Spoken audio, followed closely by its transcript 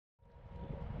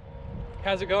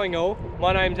How's it going all?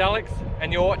 My name's Alex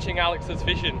and you're watching Alex's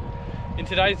Fishing. In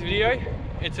today's video,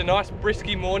 it's a nice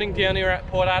brisky morning down here at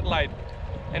Port Adelaide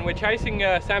and we're chasing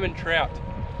salmon trout.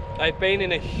 They've been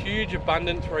in a huge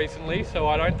abundance recently, so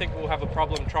I don't think we'll have a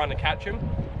problem trying to catch them.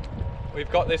 We've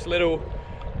got this little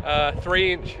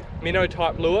 3-inch minnow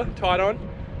type lure tied on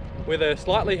with a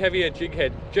slightly heavier jig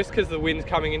head, just because the wind's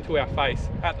coming into our face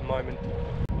at the moment.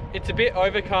 It's a bit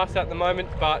overcast at the moment,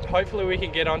 but hopefully we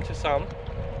can get onto some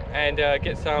and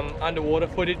get some underwater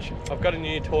footage. I've got a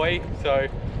new toy, so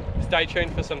stay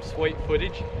tuned for some sweet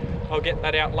footage. I'll get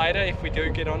that out later if we do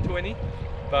get onto any,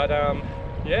 but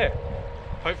yeah,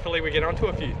 hopefully we get onto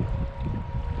a few.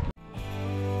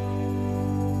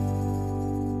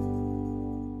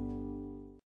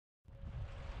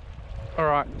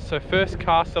 Alright, so first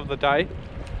cast of the day.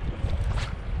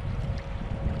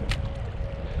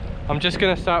 I'm just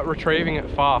going to start retrieving it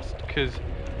fast because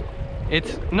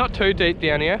it's not too deep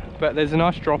down here, but there's a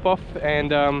nice drop off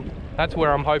and that's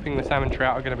where I'm hoping the salmon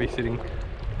trout are going to be sitting.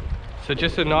 So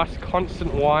just a nice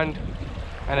constant wind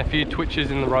and a few twitches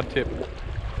in the rod tip,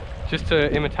 just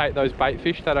to imitate those bait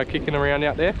fish that are kicking around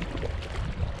out there.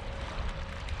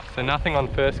 So nothing on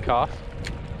first cast.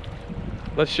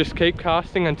 Let's just keep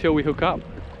casting until we hook up.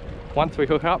 Once we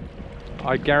hook up,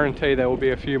 I guarantee there will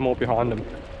be a few more behind them.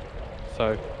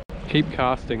 So keep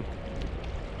casting.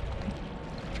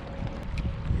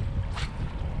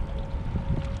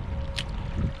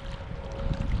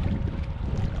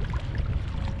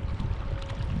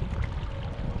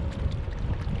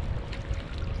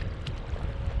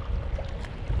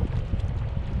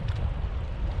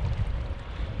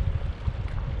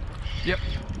 Yep,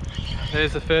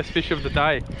 there's the first fish of the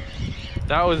day.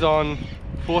 That was on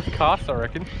 4th cast, I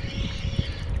reckon.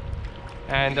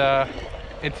 And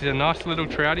it's a nice little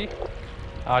troutie.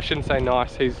 I shouldn't say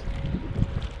nice, he's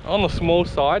on the small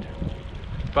side,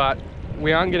 but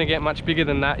we aren't going to get much bigger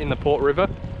than that in the Port River.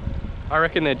 I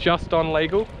reckon they're just on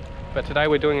legal, but today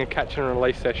we're doing a catch and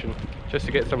release session just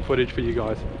to get some footage for you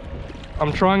guys.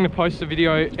 I'm trying to post a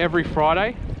video every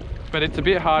Friday, but it's a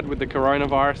bit hard with the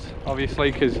coronavirus,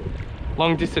 obviously, because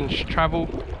long distance travel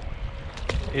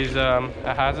is a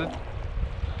hazard.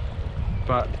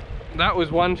 But that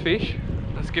was one fish.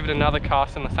 Let's give it another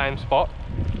cast in the same spot.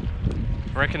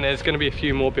 I reckon there's going to be a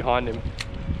few more behind him.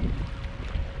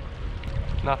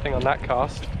 Nothing on that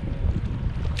cast.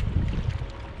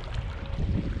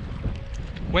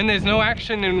 When there's no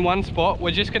action in one spot,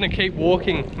 we're just going to keep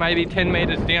walking maybe 10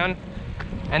 meters down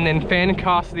and then fan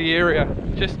cast the area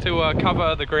just to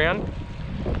cover the ground,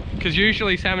 because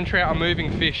usually salmon trout are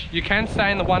moving fish. You can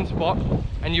stay in the one spot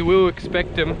and you will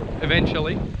expect them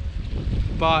eventually,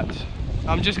 but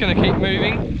I'm just going to keep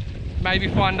moving, maybe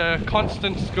find a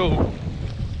constant school.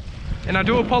 And I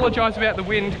do apologize about the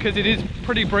wind because it is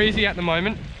pretty breezy at the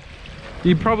moment.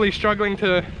 You're probably struggling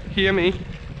to hear me.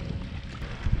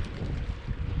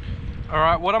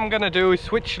 Alright, what I'm going to do is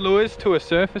switch lures to a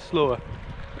surface lure.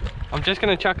 I'm just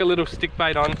going to chuck a little stick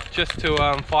bait on just to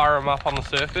fire them up on the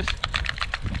surface.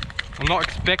 I'm not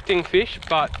expecting fish,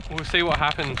 but we'll see what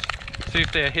happens. See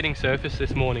if they're hitting surface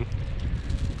this morning.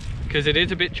 Because it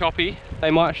is a bit choppy.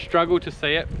 They might struggle to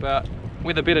see it, but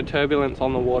with a bit of turbulence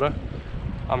on the water,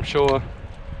 I'm sure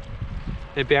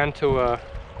they're bound to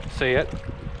see it.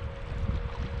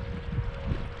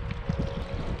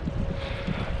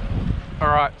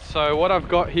 Alright, so what I've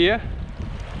got here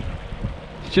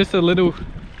is just a little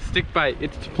stick bait.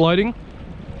 It's floating,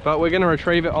 but we're going to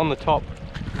retrieve it on the top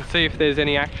and see if there's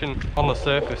any action on the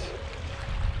surface.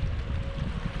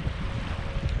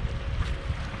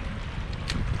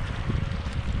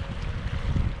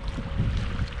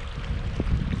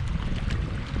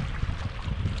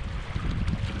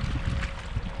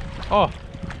 Oh,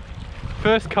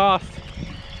 first cast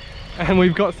and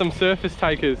we've got some surface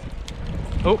takers.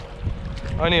 Oh,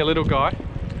 only a little guy,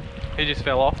 he just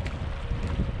fell off.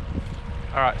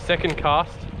 Alright, second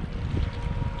cast.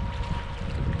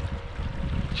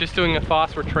 Just doing a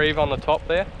fast retrieve on the top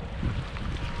there.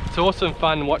 It's awesome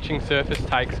fun watching surface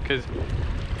takes because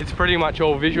it's pretty much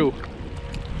all visual.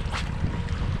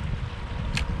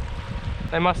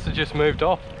 They must have just moved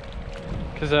off,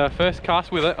 because first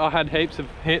cast with it I had heaps of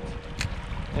hits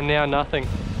and now nothing.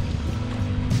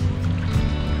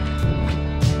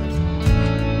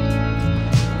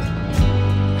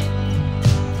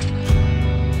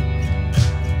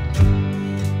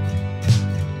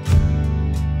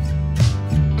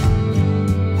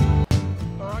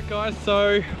 Alright guys,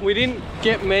 so we didn't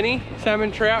get many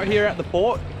salmon trout here at the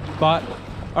port, but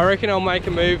I reckon I'll make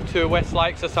a move to West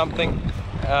Lakes or something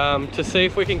to see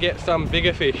if we can get some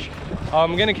bigger fish.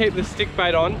 I'm going to keep the stick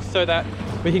bait on so that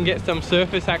we can get some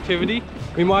surface activity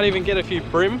We might even get a few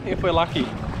brim if we're lucky.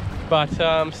 But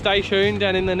stay tuned,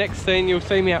 and in the next scene you'll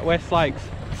see me at West Lakes.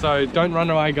 So don't run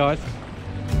away, guys.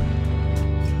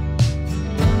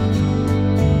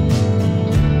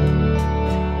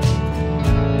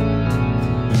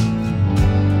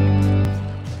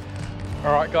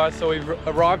 Alright guys, so we've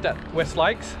arrived at West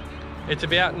Lakes. It's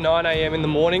about 9 AM in the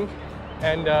morning,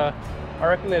 and I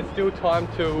reckon there's still time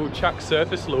to chuck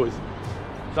surface lures.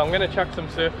 So I'm going to chuck some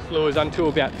surface lures until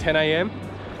about 10 AM.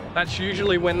 That's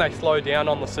usually when they slow down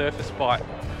on the surface bite.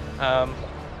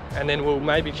 And then we'll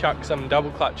maybe chuck some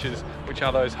double clutches, which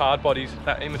are those hard bodies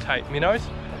that imitate minnows.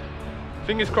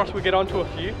 Fingers crossed we get onto a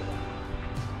few,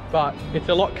 but it's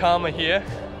a lot calmer here,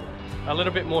 a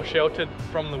little bit more sheltered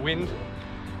from the wind.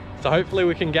 So hopefully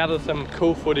we can gather some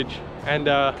cool footage, and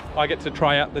I get to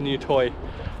try out the new toy.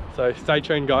 So stay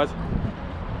tuned, guys.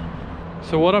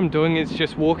 So what I'm doing is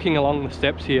just walking along the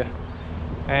steps here,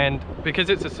 and because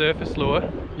it's a surface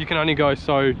lure, you can only go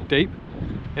so deep.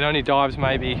 It only dives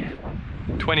maybe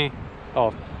 20,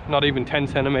 oh, not even 10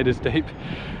 centimeters deep.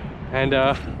 And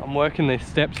I'm working these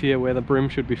steps here where the brim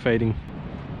should be feeding.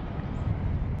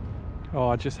 Oh,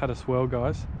 I just had a swirl,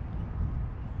 guys.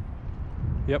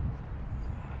 Yep,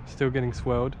 still getting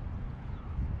swirled.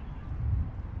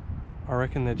 I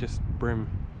reckon they're just brim.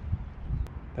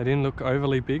 They didn't look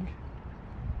overly big,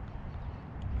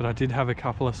 but I did have a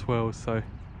couple of swirls, so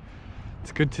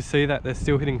it's good to see that they're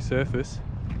still hitting surface.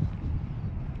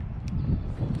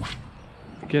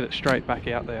 Get it straight back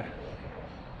out there.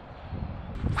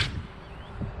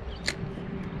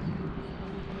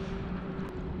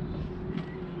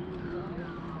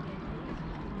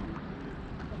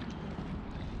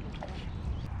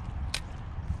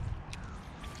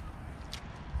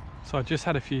 So I just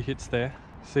had a few hits there,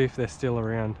 see if they're still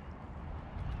around.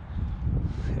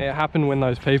 It happened when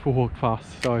those people walked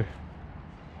past, so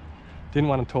didn't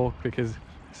want to talk because it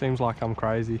seems like I'm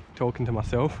crazy talking to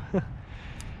myself.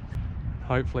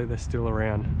 Hopefully they're still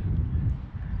around,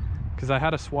 because they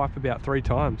had a swipe about 3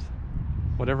 times,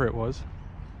 whatever it was.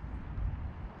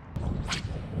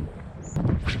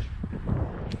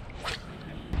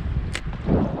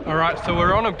 Alright, so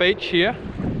we're on a beach here.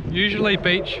 Usually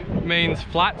beach means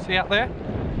flats out there.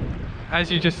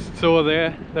 As you just saw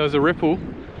there was a ripple.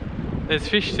 There's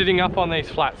fish sitting up on these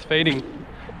flats feeding,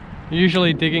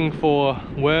 usually digging for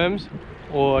worms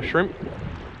or shrimp.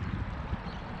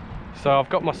 So I've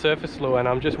got my surface lure and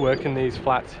I'm just working these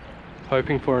flats,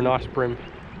 hoping for a nice brim.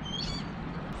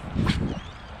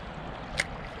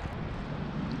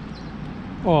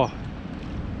 Oh,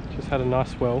 just had a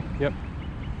nice swell, yep.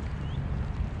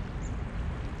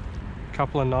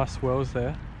 Couple of nice swells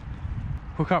there.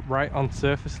 Hookup rate on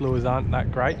surface lures aren't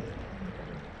that great,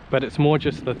 but it's more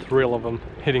just the thrill of them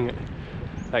hitting it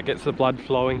that gets the blood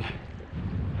flowing.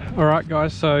 Alright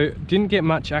guys, so didn't get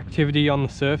much activity on the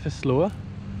surface lure,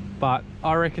 but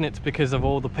I reckon it's because of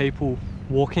all the people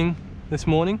walking this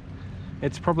morning.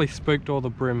 It's probably spooked all the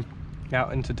brim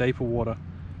out into deeper water.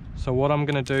 So what I'm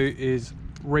going to do is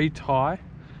retie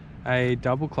a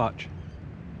double clutch.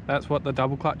 That's what the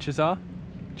double clutches are,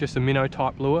 just a minnow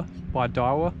type lure by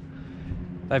Daiwa.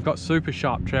 They've got super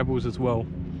sharp trebles as well.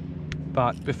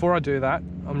 But before I do that,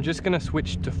 I'm just going to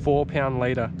switch to 4-pound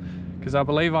leader, because I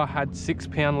believe I had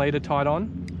 6-pound leader tied on,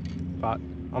 but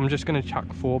I'm just going to chuck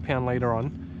 4-pound leader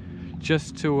on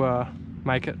just to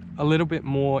make it a little bit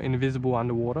more invisible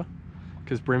underwater,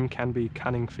 because brim can be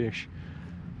cunning fish,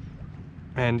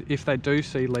 and if they do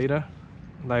see leader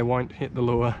they won't hit the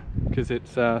lure because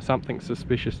it's something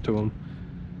suspicious to them.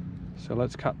 So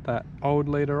let's cut that old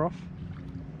leader off.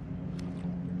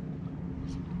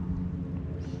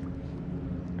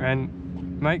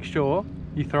 And make sure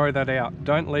you throw that out.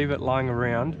 Don't leave it lying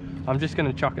around. I'm just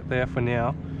going to chuck it there for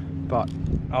now, but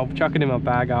I'll chuck it in my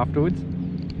bag afterwards.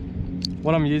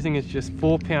 What I'm using is just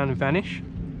 4-pound Vanish,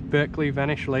 Berkeley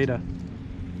Vanish leader.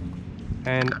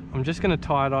 And I'm just going to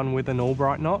tie it on with an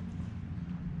Albright knot.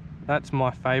 That's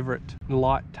my favourite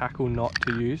light tackle knot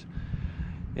to use.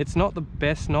 It's not the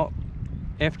best knot.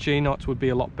 FG knots would be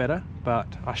a lot better, but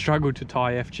I struggle to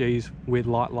tie FGs with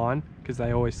light line because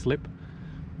they always slip.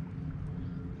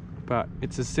 But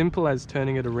it's as simple as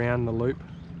turning it around the loop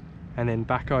and then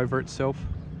back over itself,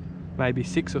 maybe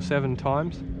 6 or 7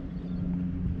 times,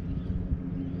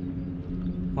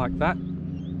 like that,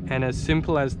 and as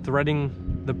simple as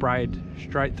threading the braid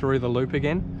straight through the loop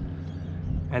again,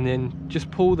 and then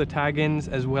just pull the tag ends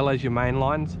as well as your main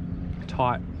lines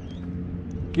tight.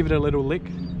 Give it a little lick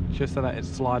just so that it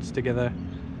slides together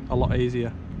a lot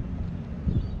easier.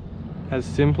 As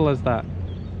simple as that.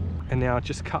 And now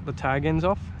just cut the tag ends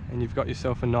off and you've got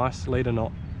yourself a nice leader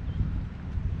knot.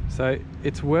 So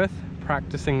it's worth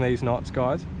practicing these knots,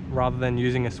 guys, rather than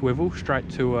using a swivel straight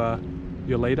to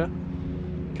your leader,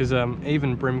 because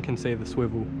even brim can see the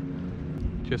swivel,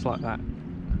 just like that.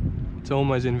 It's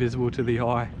almost invisible to the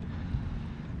eye.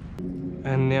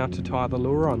 And now to tie the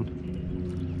lure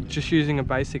on. Just using a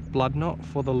basic blood knot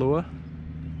for the lure.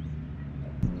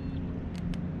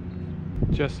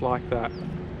 Just like that.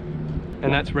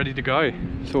 And that's ready to go.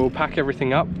 So we'll pack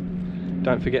everything up.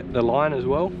 Don't forget the line as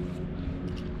well.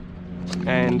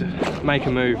 And make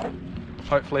a move.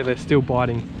 Hopefully they're still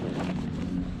biting.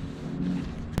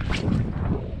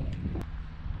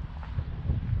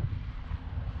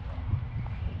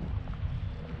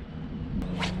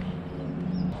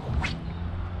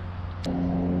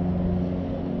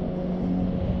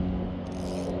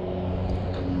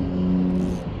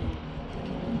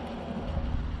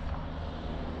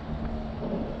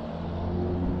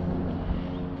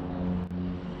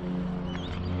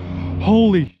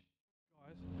 Holy,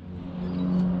 guys,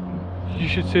 you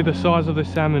should see the size of the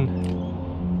salmon.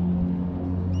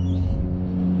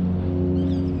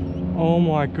 Oh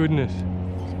my goodness,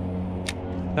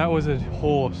 that was a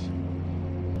horse.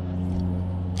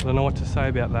 I don't know what to say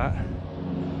about that.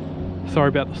 Sorry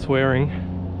about the swearing.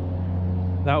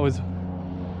 That was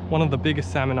one of the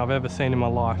biggest salmon I've ever seen in my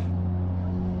life.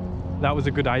 That was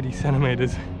a good 80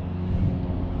 centimeters,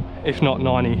 if not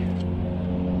 90.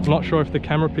 I'm not sure if the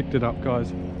camera picked it up,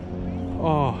 guys.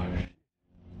 Oh,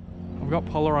 I've got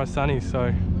polarized sunnies,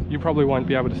 so you probably won't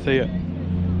be able to see it.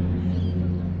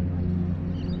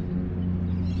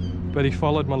 But he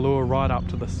followed my lure right up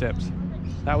to the steps.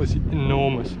 That was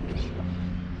enormous.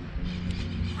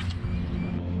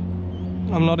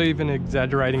 I'm not even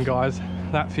exaggerating, guys.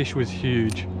 That fish was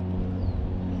huge.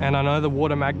 And I know the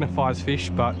water magnifies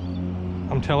fish, but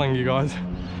I'm telling you guys,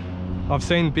 I've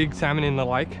seen big salmon in the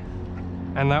lake,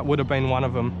 and that would have been one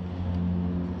of them.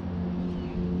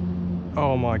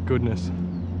 Oh my goodness.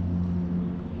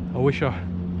 I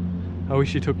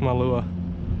wish he took my lure.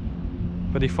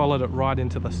 But he followed it right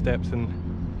into the steps, and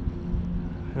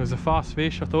it was a fast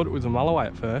fish. I thought it was a mulloway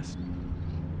at first.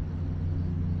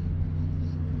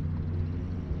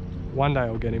 One day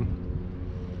I'll get him.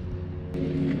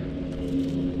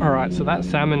 Alright, so that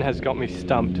salmon has got me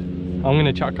stumped. I'm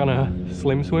gonna chuck on a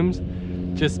slim swims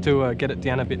just to get it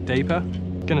down a bit deeper.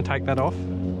 Gonna take that off,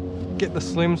 get the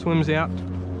slim swims out.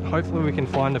 Hopefully we can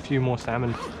find a few more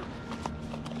salmon.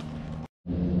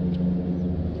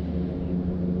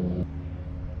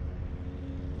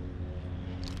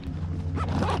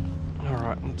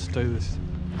 Alright, let's do this.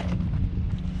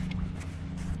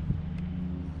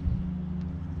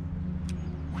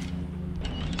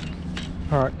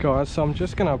 Alright guys, so I'm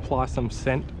just gonna apply some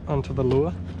scent onto the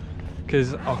lure,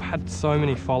 because I've had so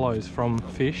many follows from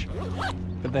fish,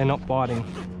 but they're not biting.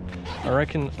 I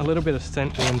reckon a little bit of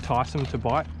scent will entice them to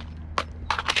bite.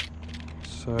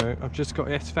 So I've just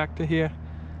got S Factor here.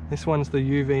 This one's the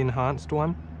UV enhanced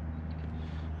one.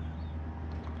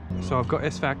 So I've got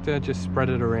S Factor, just spread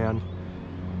it around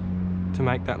to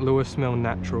make that lure smell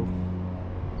natural.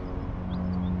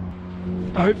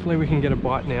 Hopefully we can get a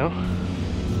bite now.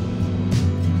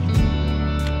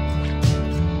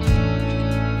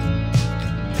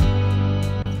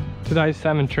 Today's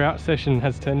salmon trout session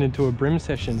has turned into a brim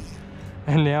session,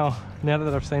 and now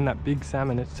that I've seen that big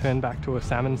salmon, it's turned back to a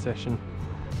salmon session.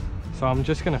 So I'm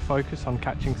just going to focus on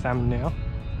catching salmon now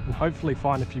and hopefully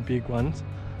find a few big ones,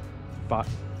 but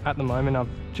at the moment I've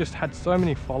just had so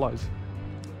many follows,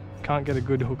 can't get a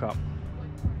good hookup.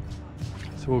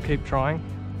 So we'll keep trying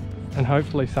and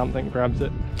hopefully something grabs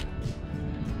it,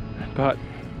 but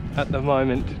at the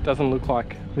moment it doesn't look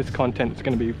like this content is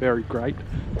going to be very great,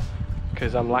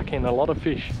 because I'm lacking a lot of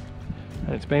fish,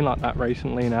 and it's been like that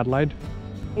recently in Adelaide.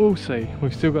 We'll see,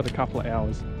 we've still got a couple of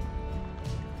hours.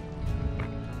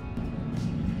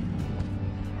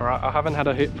 Alright, I haven't had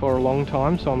a hit for a long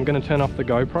time, so I'm going to turn off the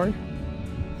GoPro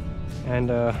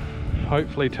and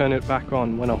hopefully turn it back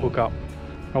on when I hook up.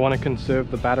 I want to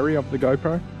conserve the battery of the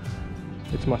GoPro.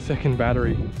 It's my second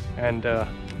battery, and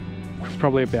it's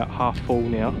probably about half full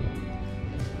now.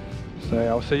 So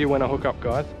I'll see you when I hook up,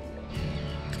 guys.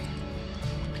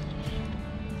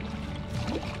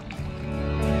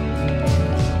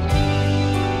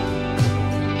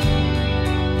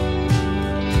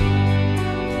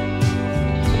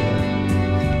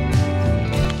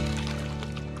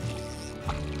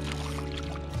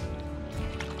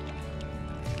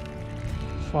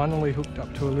 Finally hooked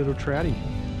up to a little troutie.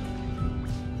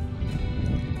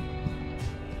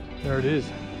 There it is.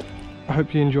 I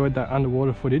hope you enjoyed that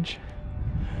underwater footage.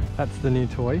 That's the new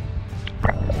toy.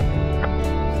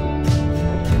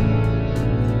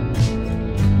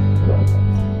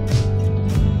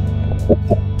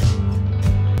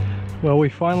 Well, we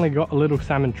finally got a little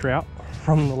salmon trout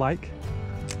from the lake.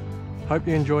 Hope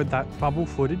you enjoyed that bubble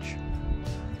footage.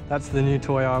 That's the new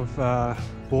toy I've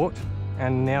bought,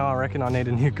 and now I reckon I need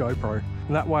a new GoPro.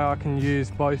 And that way I can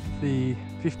use both the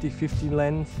 50-50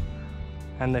 lens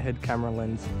and the head camera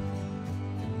lens.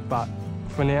 But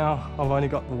for now, I've only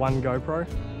got the one GoPro.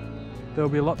 There'll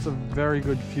be lots of very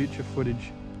good future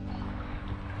footage.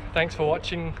 Thanks for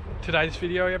watching today's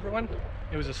video, everyone.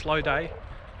 It was a slow day,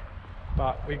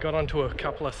 but we got onto a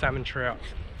couple of salmon trout.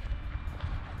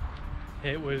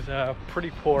 It was a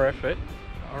pretty poor effort.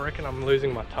 I reckon I'm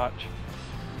losing my touch,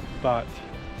 but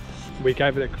we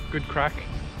gave it a good crack.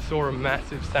 Saw a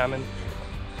massive salmon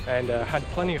and had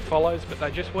plenty of follows, but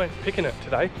they just weren't picking it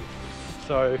today.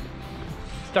 So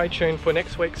stay tuned for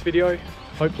next week's video.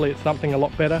 Hopefully it's something a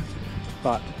lot better,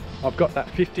 but I've got that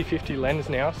 50-50 lens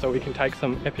now, so we can take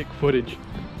some epic footage.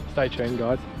 Stay tuned,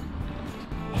 guys.